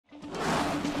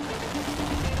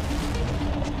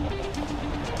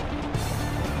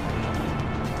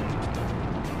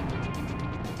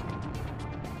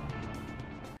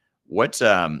What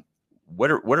what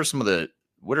are some of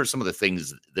the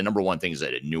things, the number one things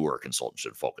that a newer consultant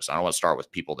should focus on? I want to start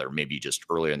with people that are maybe just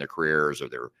earlier in their careers or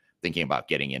they're thinking about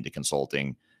getting into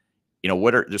consulting.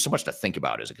 There's so much to think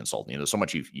about as a consultant. There's so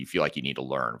much you feel like you need to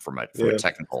learn from a Yeah.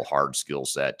 technical hard skill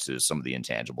set to some of the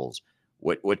intangibles.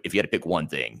 What if you had to pick one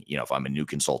thing, if I'm a new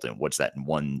consultant, what's that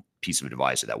one piece of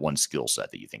advice or that one skill set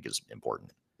that you think is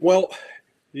important? Well,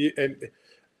 and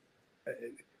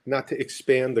not to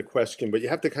expand the question, but you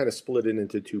have to kind of split it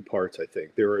into two parts, I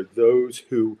think. There are those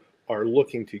who are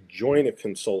looking to join a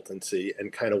consultancy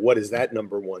and kind of what is that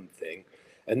number one thing?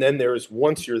 And then there's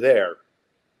once you're there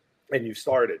and you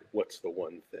started, what's the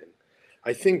one thing?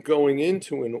 I think going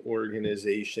into an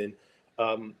organization,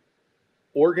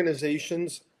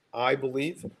 organizations, I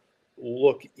believe,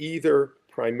 look either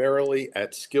primarily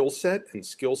at skill set and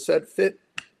skill set fit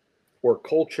or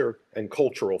culture and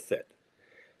cultural fit.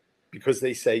 Because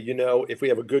they say, if we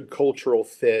have a good cultural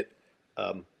fit,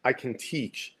 I can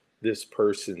teach this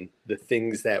person the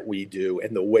things that we do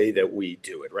and the way that we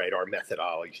do it, right? Our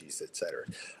methodologies, et cetera.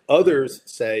 Others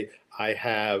say, I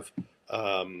have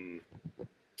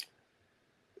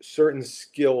certain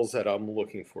skills that I'm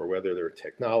looking for, whether they're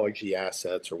technology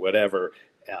assets or whatever,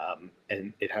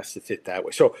 and it has to fit that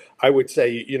way. So I would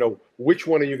say, which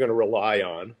one are you going to rely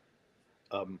on?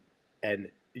 And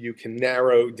you can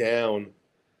narrow down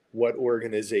what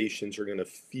organizations are going to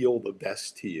feel the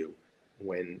best to you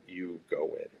when you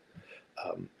go in.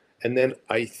 And then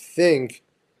I think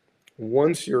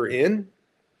once you're in,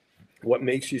 what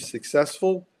makes you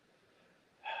successful,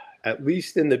 at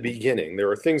least in the beginning, there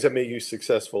are things that make you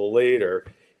successful later,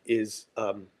 is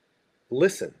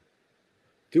listen.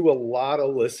 Do a lot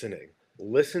of listening.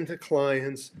 Listen to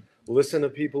clients, listen to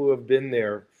people who have been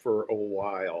there for a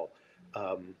while.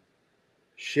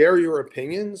 Share your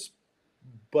opinions,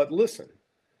 but listen.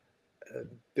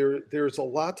 There's a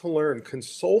lot to learn.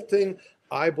 Consulting,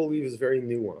 I believe, is very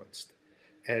nuanced.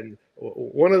 And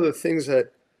one of the things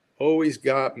that always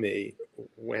got me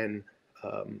when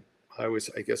I was,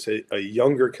 I guess, a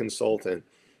younger consultant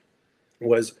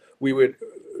was we would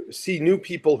see new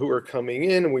people who were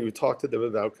coming in and we would talk to them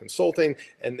about consulting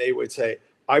and they would say,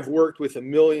 I've worked with 1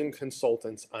 million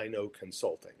consultants. I know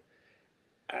consulting.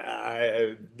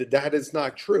 That is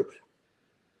not true.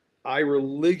 I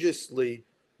religiously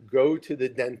go to the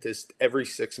dentist every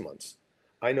 6 months.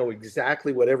 I know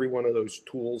exactly what every one of those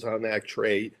tools on that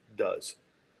tray does.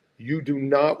 You do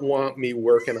not want me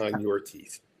working on your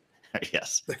teeth.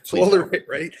 Yes. That's all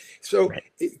right. So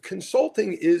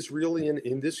consulting is really an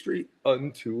industry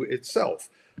unto itself.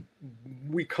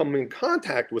 We come in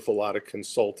contact with a lot of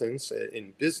consultants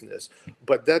in business,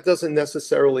 but that doesn't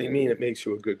necessarily mean it makes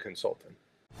you a good consultant.